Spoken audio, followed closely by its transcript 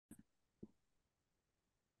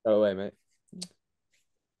Oh, wait, mate.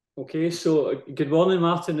 Okay, so good morning,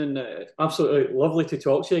 Martin, and absolutely lovely to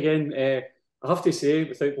talk to you again. I have to say,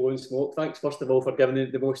 without blowing smoke, thanks first of all for giving me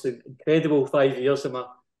the most incredible 5 years of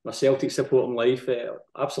my Celtic supporting life.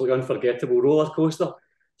 Absolutely unforgettable roller coaster.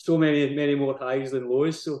 So many more highs than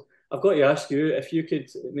lows. So I've got to ask you if you could,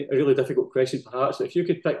 a really difficult question perhaps, if you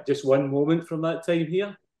could pick just one moment from that time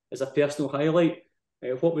here as a personal highlight,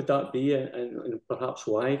 what would that be, and perhaps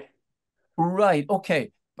why? Right.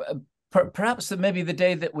 Okay. Perhaps that maybe the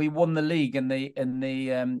day that we won the league in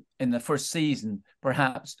the first season,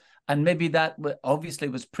 perhaps, and maybe that obviously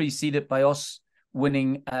was preceded by us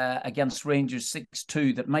winning against Rangers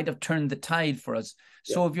 6-2. That might have turned the tide for us.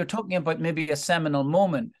 Yeah. So if you're talking about maybe a seminal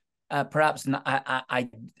moment, perhaps, and I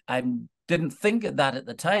didn't think of that at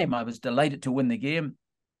the time. I was delighted to win the game,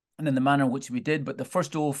 and in the manner in which we did. But the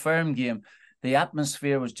first Old Firm game, the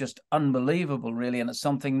atmosphere was just unbelievable, really. And it's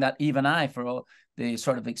something that even I, for all the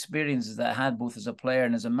sort of experiences that I had both as a player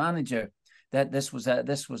and as a manager, that this was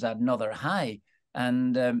another high.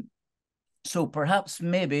 And so perhaps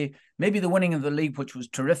maybe the winning of the league, which was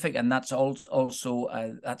terrific, and that's also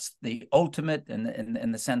that's the ultimate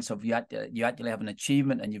in the sense of you actually have an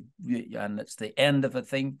achievement, and it's the end of a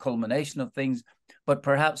thing, culmination of things. But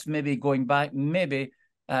perhaps maybe going back, the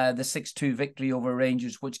 6-2 victory over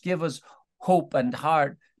Rangers, which gave us hope and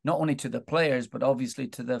heart, not only to the players but obviously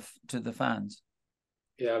to the fans.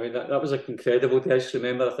 Yeah, I mean that was like incredible. I just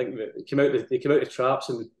remember, I think they came out the traps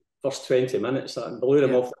in the first 20 minutes and blew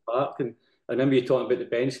them off the park. And I remember you talking about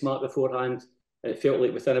the benchmark beforehand, and it felt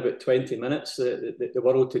like within about 20 minutes the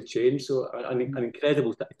world had changed. So an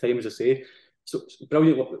incredible time, as I say. So it's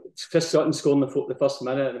brilliant. Chris Sutton scoring the first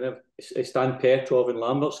minute, and then Stan Petrov and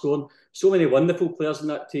Lambert scoring. So many wonderful players in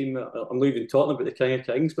that team. I'm not even talking about the King of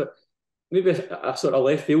Kings, but maybe a sort of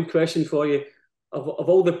left field question for you. Of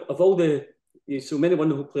all the so many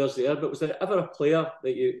wonderful players there, but was there ever a player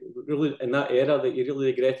that you really in that era that you really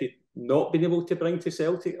regretted not being able to bring to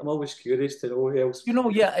Celtic? I'm always curious to know who else.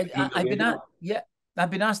 I've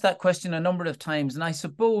been asked that question a number of times, and I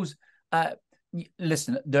suppose,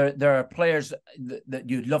 listen, there are players that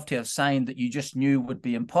you'd love to have signed that you just knew would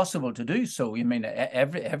be impossible to do so. I mean,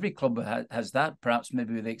 every club has that, perhaps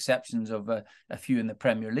maybe with the exceptions of a few in the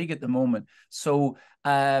Premier League at the moment. So,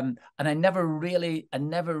 and I never really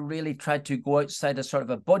tried to go outside a sort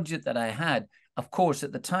of a budget that I had. Of course,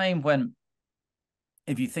 at the time when,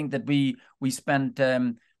 if you think that we spent.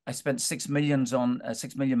 I spent £6 million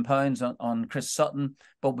on Chris Sutton,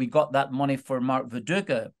 but we got that money for Mark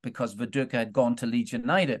Viduka because Viduka had gone to Leeds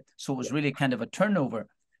United, so it was really kind of a turnover.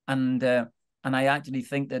 And I actually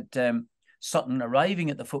think that Sutton arriving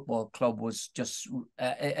at the football club was just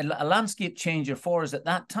a landscape changer for us at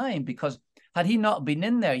that time, because had he not been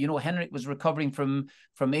in there, Henrik was recovering from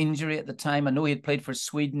injury at the time. I know he had played for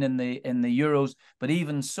Sweden in the Euros, but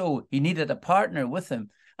even so, he needed a partner with him.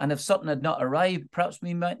 And if Sutton had not arrived, perhaps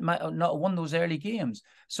we might not have won those early games.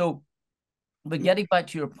 So, but getting back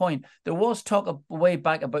to your point, there was talk way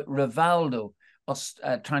back about Rivaldo, us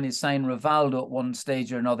trying to sign Rivaldo at one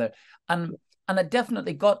stage or another. And it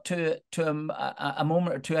definitely got to a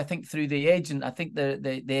moment or two, I think, through the agent. I think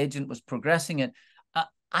the agent was progressing it.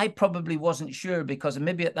 I probably wasn't sure, because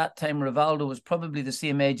maybe at that time Rivaldo was probably the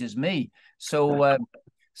same age as me.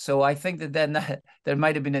 So I think that then there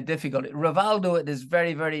might have been a difficulty. Rivaldo at his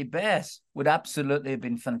very, very best would absolutely have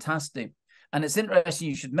been fantastic. And it's interesting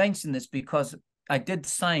you should mention this, because I did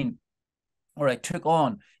sign, or I took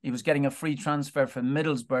on, he was getting a free transfer from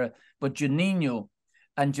Middlesbrough, but Juninho,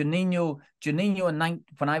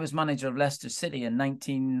 when I was manager of Leicester City in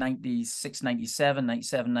 1996, 97,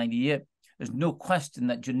 97, 98, there's no question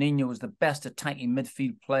that Juninho was the best attacking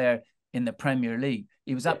midfield player in the Premier League.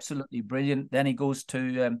 He was absolutely brilliant. Then he goes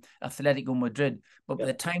to Atletico Madrid. But by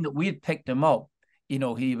the time that we had picked him up,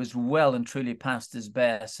 he was well and truly past his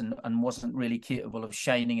best and wasn't really capable of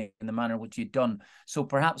shining in the manner which he'd done. So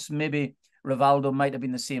perhaps maybe Rivaldo might have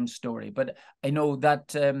been the same story. But I know that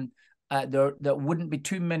there wouldn't be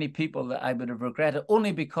too many people that I would have regretted,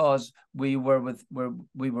 only because we were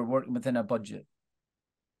working within a budget.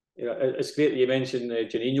 It's great that you mentioned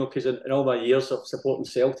Juninho, because in all my years of supporting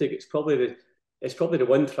Celtic, it's probably the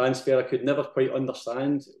one transfer I could never quite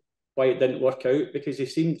understand why it didn't work out, because he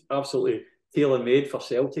seemed absolutely tailor-made for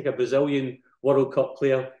Celtic, a Brazilian World Cup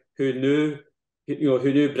player who knew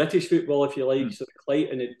British football, if you like, so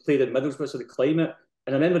and he played in Middlesbrough, so the climate.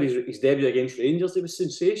 And I remember his debut against Rangers, it was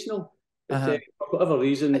sensational. But for whatever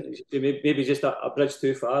reason, maybe just a bridge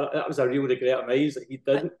too far. That was a real regret of mine, that he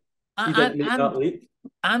didn't make that leap.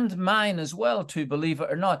 And mine as well, too, believe it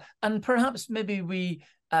or not. And perhaps maybe we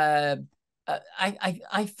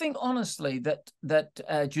I think honestly that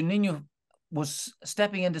Juninho was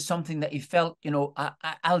stepping into something that he felt,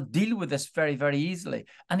 I'll deal with this very, very easily,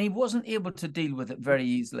 and he wasn't able to deal with it very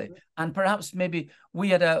easily. And perhaps maybe we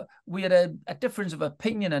had a difference of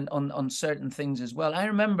opinion on certain things as well. I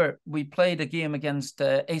remember we played a game against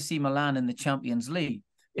AC Milan in the Champions League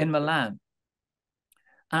in Milan.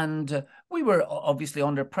 And we were obviously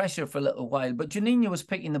under pressure for a little while, but Juninho was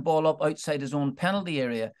picking the ball up outside his own penalty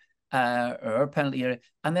area, and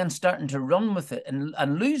then starting to run with it and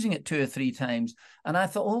losing it 2 or 3 times. And I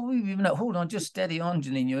thought, hold on, just steady on,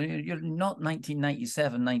 Juninho. You're not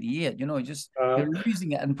 1997, 98. You're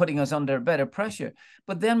losing it and putting us under better pressure.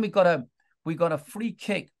 But then we got a free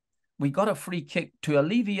kick. We got a free kick to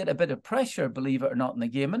alleviate a bit of pressure, believe it or not, in the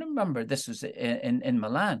game. And remember, this was in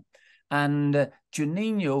Milan. And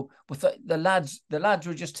Juninho, with the lads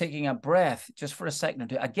were just taking a breath just for a second or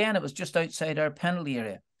two. Again, it was just outside our penalty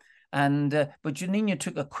area. But Juninho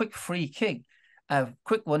took a quick free kick, a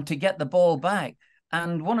quick one to get the ball back.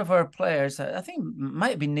 And one of our players, I think it might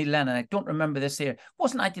have been Neil Lennon, I don't remember this here,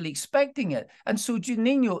 wasn't actually expecting it. And so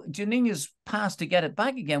Juninho's pass to get it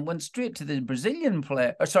back again went straight to the Brazilian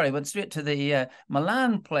player, went straight to the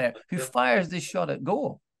Milan player, who fires this shot at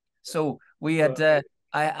goal. So we had...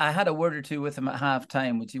 I had a word or two with him at half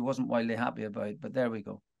time, which he wasn't wildly happy about, but there we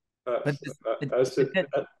go. But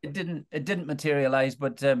it didn't materialize,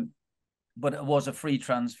 but it was a free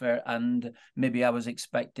transfer, and maybe I was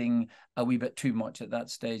expecting a wee bit too much at that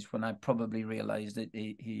stage when I probably realized that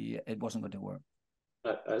it wasn't going to work.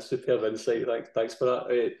 That's superb insight. Thanks for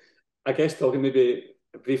that. I guess talking maybe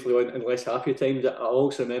briefly on less happy times, I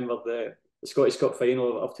also remember the Scottish Cup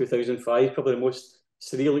final of 2005, probably the most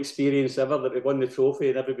surreal experience ever, that we won the trophy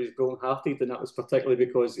and everybody's broken-hearted, and that was particularly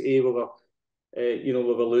because we were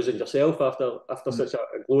losing yourself after such a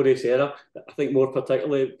glorious era. I think more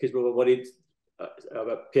particularly because we were worried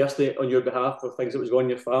personally on your behalf for things that was going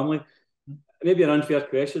on in your family. Maybe an unfair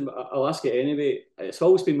question, but I'll ask it anyway. It's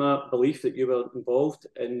always been my belief that you were involved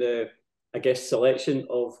in the, selection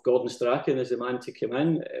of Gordon Strachan as the man to come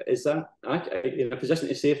in. Is that in a position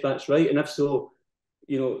to say if that's right? And if so,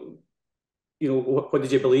 what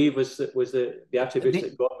did you believe was the attributes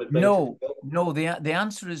that God would bring? No. The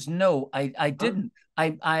answer is no. I didn't. I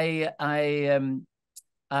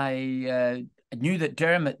knew that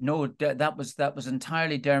Dermot. No, that was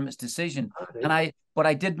entirely Dermot's decision. Right. But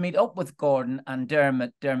I did meet up with Gordon and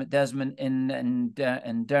Dermot Desmond in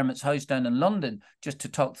Dermot's house down in London, just to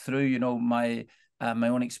talk through, my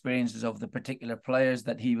own experiences of the particular players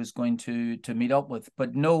that he was going to meet up with.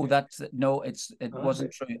 But no, it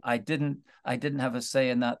wasn't true. I didn't have a say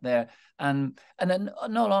in that there. And in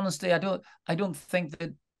all honesty, I don't think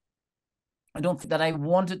that I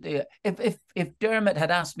wanted to. If Dermot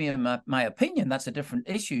had asked me my opinion, that's a different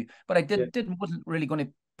issue. But I wasn't really going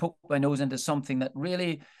to poke my nose into something that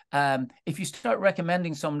really, if you start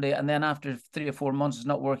recommending somebody and then after 3 or 4 months it's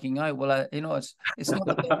not working out, well, it's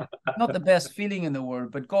not the best feeling in the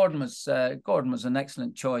world. But Gordon was an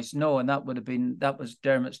excellent choice. No, and that was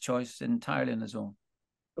Dermot's choice entirely on his own.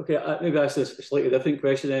 Okay, maybe that's a slightly different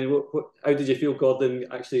question then. How did you feel Gordon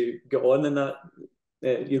actually got on in that?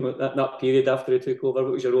 That period after he took over?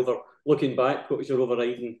 What was your looking back? What was your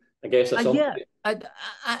overriding, assumption? I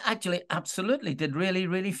actually absolutely did really,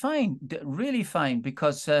 really fine. Really fine,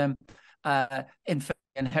 because in fact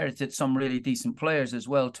inherited some really decent players as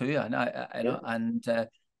well too, and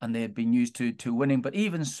they had been used to winning. But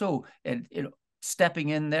even so, stepping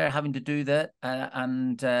in there, having to do that,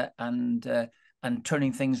 and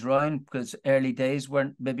turning things around, because early days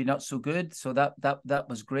weren't maybe not so good. So that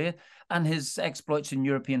was great. And his exploits in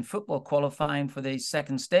European football, qualifying for the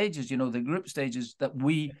second stages, the group stages that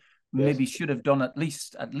we maybe should have done at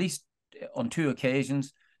least on 2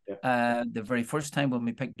 occasions. Yeah. The very first time when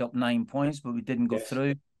we picked up 9 points, but we didn't go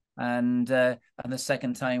through. And the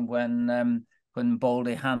second time when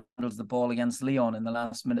Baldy handles the ball against Leon in the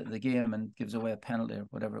last minute of the game and gives away a penalty or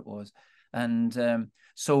whatever it was. And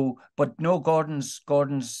but no, Gordon's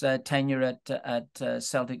tenure at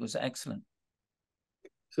Celtic was excellent.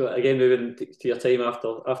 So again, moving to your time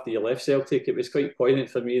after you left Celtic, it was quite poignant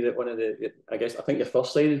for me that one of I think your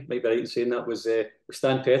first signing, might be right in saying that, was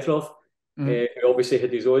Stan Petrov, who obviously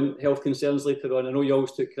had his own health concerns later on. I know you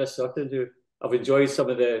always took Chris Sutton, who I've enjoyed some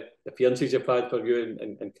of the appearances you've had for you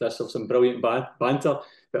and Chris, of some brilliant banter.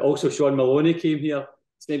 But also Sean Maloney came here.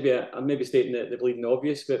 It's I'm maybe stating the bleeding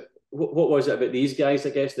obvious, but what was it about these guys,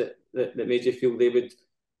 that made you feel they would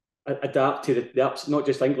adapt to the not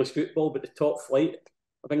just English football, but the top flight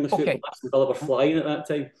of English football? Aston Villa were flying at that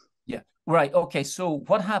time. Yeah, right. Okay, so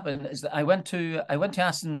what happened is that I went to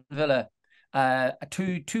Aston Villa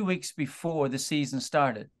two weeks before the season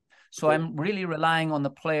started. So I'm really relying on the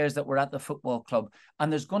players that were at the football club. And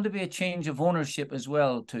there's going to be a change of ownership as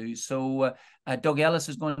well, too. So Doug Ellis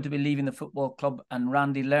is going to be leaving the football club, and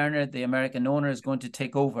Randy Lerner, the American owner, is going to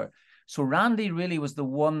take over. So Randy really was the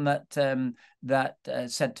one that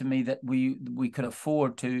said to me that we could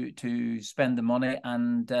afford to spend the money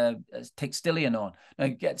and take Stillian on. Now,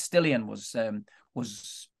 Stillian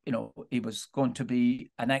was he was going to be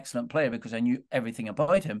an excellent player because I knew everything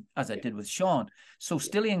about him, as I did with Sean. So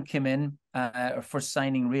Stillian came in, our first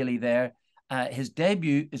signing really there. His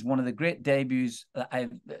debut is one of the great debuts that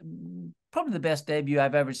probably the best debut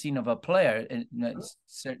I've ever seen of a player,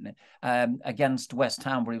 certainly, against West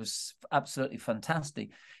Ham, where he was absolutely fantastic.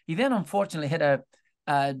 He then unfortunately hit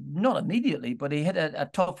not immediately, but he hit a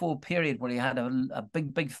tough old period where he had a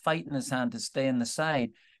big fight in his hand to stay in the side.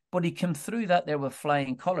 But he came through that there with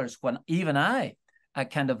flying colours, when even I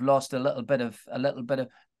kind of lost a little bit of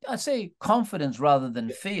I'd say confidence rather than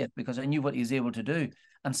faith, because I knew what he was able to do.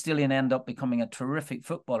 And Stillian ended up becoming a terrific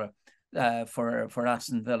footballer for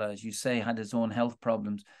Aston Villa. As you say, had his own health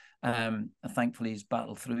problems. Thankfully, he's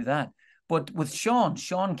battled through that. But with Sean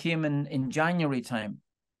came in January time,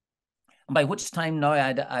 and by which time now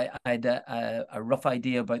I had a rough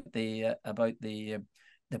idea about the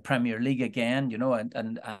Premier League again,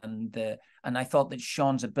 and I thought that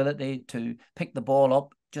Sean's ability to pick the ball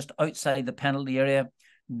up just outside the penalty area,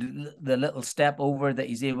 the little step over that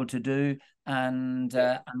he's able to do, and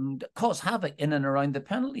cause havoc in and around the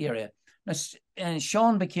penalty area. Now, and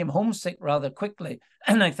Sean became homesick rather quickly,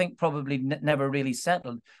 and I think probably never really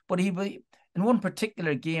settled. But he in one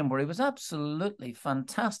particular game where he was absolutely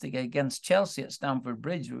fantastic against Chelsea at Stamford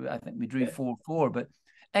Bridge. I think we drew 4-4, but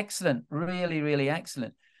excellent, really, really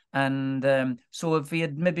excellent. And so if he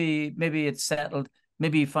had maybe it's settled,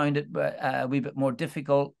 maybe he found it a wee bit more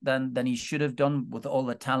difficult than he should have done with all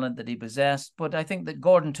the talent that he possessed. But I think that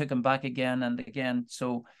Gordon took him back again and again,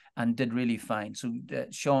 and did really fine. So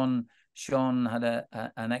Sean had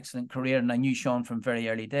an excellent career, and I knew Sean from very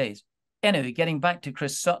early days. Anyway, getting back to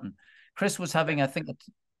Chris Sutton, Chris was having, I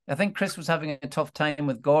think Chris was having a tough time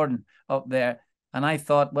with Gordon up there, and I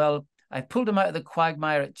thought, well, I pulled him out of the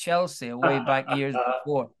quagmire at Chelsea a way back years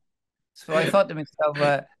before. So I thought to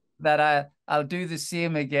myself that I'll do the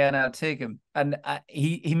same again. I'll take him. And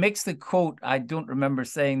he makes the quote. I don't remember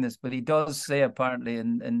saying this, but he does say apparently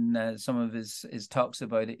in some of his talks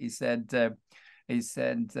about it. He said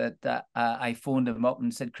that I phoned him up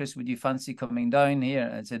and said, "Chris, would you fancy coming down here?"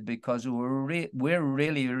 And I said, "Because we're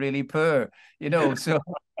really, really poor,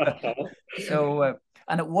 So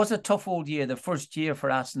and it was a tough old year, the first year for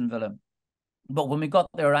Aston Villa. But when we got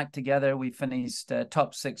their act together, we finished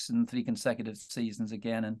top 6 in 3 consecutive seasons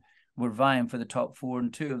again, and we're vying for the top 4 in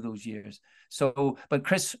 2 of those years. So, but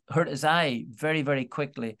Chris hurt his eye very, very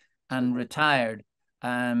quickly and retired.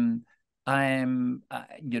 I've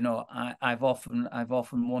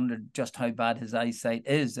often wondered just how bad his eyesight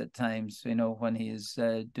is at times, when he is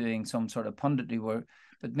doing some sort of punditry work.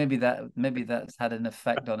 But maybe that's had an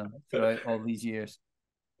effect on him throughout all these years.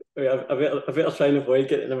 I better try and avoid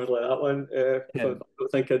getting in like that one. I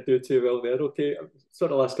don't think I'd do too well there. Okay,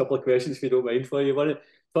 sort of last couple of questions, if you don't mind, for you. Talking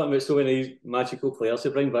about so many magical players to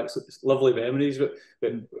bring back lovely memories. But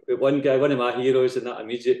one guy, one of my heroes in that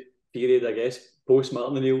immediate period, I guess, post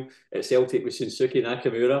Martin O'Neill at Celtic, was Shinsuke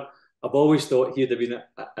Nakamura. I've always thought he'd have been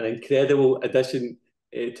an incredible addition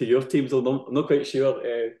to your team. Though I'm not quite sure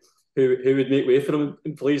who would make way for him.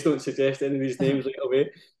 And please don't suggest any of these names right away.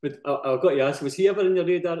 But I've got to ask, was he ever in your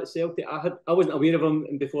radar at Celtic? I wasn't aware of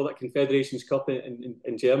him before that Confederations Cup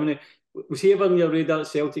in Germany. Was he ever in your radar at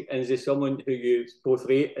Celtic? And is he someone who you both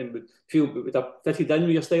rate and would feel would have fitted in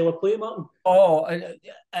with your style of play, Martin?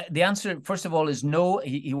 The answer, first of all, is no.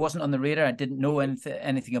 He wasn't on the radar. I didn't know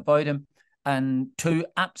anything about him. And 2,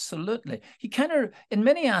 absolutely. He kind of, in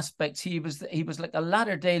many aspects, he was like a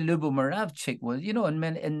latter day Lubo Moravcik was,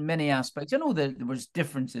 in many aspects. I know that there was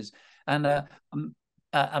differences, and I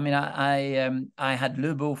had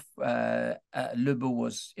Lubo. Lubo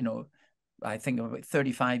was, I think about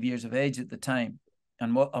 35 years of age at the time,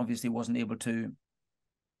 and obviously wasn't able to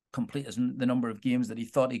complete the number of games that he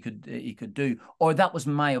thought he could do, or that was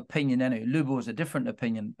my opinion anyway. Lubo was a different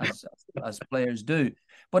opinion, as players do,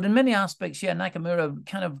 but in many aspects, Nakamura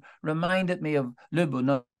kind of reminded me of Lubo.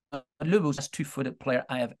 No, Lubo's the best 2-footed player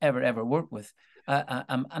I have ever worked with.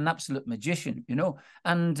 An absolute magician,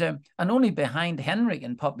 and only behind Henrik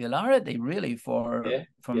in popularity, really, from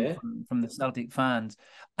the Celtic fans.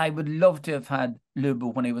 I would love to have had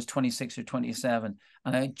Lubo when he was 26 or 27,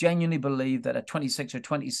 and I genuinely believe that a 26 or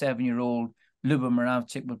 27-year-old Lubo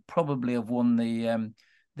Moravcik would probably have won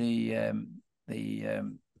what do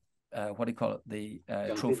you call it? The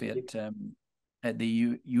trophy at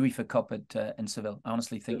the UEFA Cup in Seville. I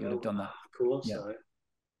honestly think you would have done that. Of course,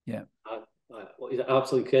 yeah. He's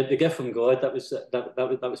absolutely incredible. The gift from God. That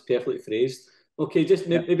was perfectly phrased. Okay, just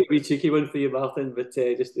maybe a wee cheeky one for you, Martin. But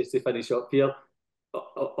just to finish up here,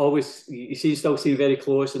 always you still seem very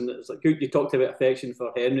close, and it's like you talked about affection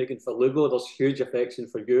for Henrik and for Lubo. There's huge affection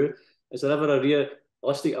for you. Is there ever a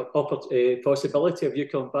realistic possibility of you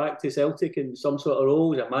coming back to Celtic in some sort of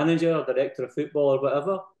role as a manager, or director of football, or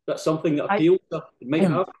whatever? That's something that appeals to you might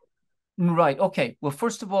have. Right. Okay. Well,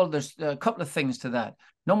 first of all, there's a couple of things to that.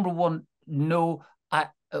 Number one, no.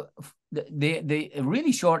 The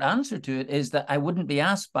really short answer to it is that I wouldn't be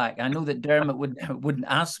asked back. I know that Dermot wouldn't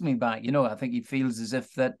ask me back. I think he feels as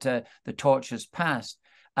if that the torch has passed.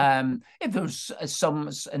 If there's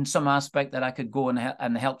in some aspect that I could go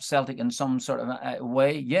and help Celtic in some sort of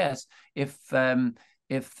way, yes. If the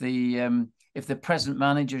present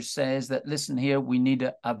manager says that, listen here, we need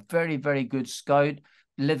a very, very good scout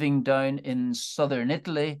living down in southern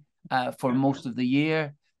Italy for most of the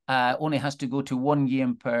year, only has to go to one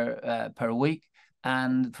game per week,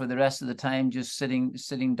 and for the rest of the time just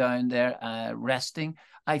sitting down there resting.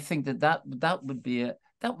 I think that would be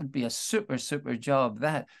a super job.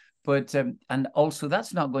 But and also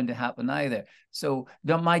that's not going to happen either. So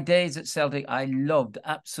my days at Celtic I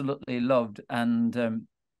absolutely loved, and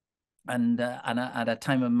at a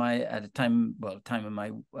time of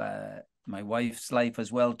my my wife's life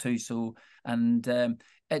as well too. So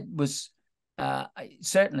it was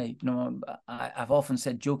certainly, I've often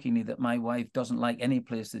said jokingly that my wife doesn't like any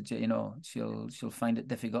place that she'll find it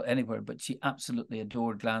difficult anywhere, but she absolutely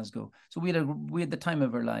adored Glasgow. So we had the time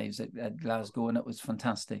of our lives at Glasgow, and it was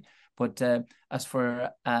fantastic. But as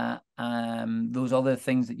for those other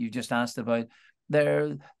things that you just asked about,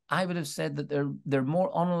 I would have said that they're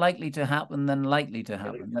more unlikely to happen than likely to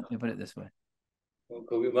happen. Let me put it this way.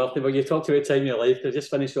 Martin, well, you talked about time of your life. I'll just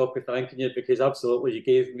finish off with thanking you, because absolutely you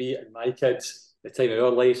gave me and my kids the time of our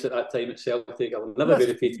lives at that time at Celtic. I will never be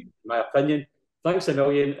repeated, in my opinion. Thanks a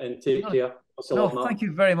million, and take care. Thank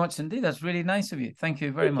you very much indeed. That's really nice of you. Thank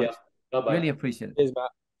you very much. Bye-bye. Really appreciate it. Cheers,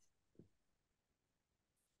 Matt.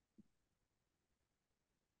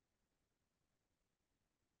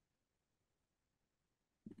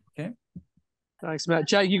 Okay. Thanks, Matt.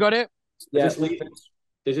 Jake, you got it? Yeah. Does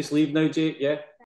this leave now, Jake? Yeah.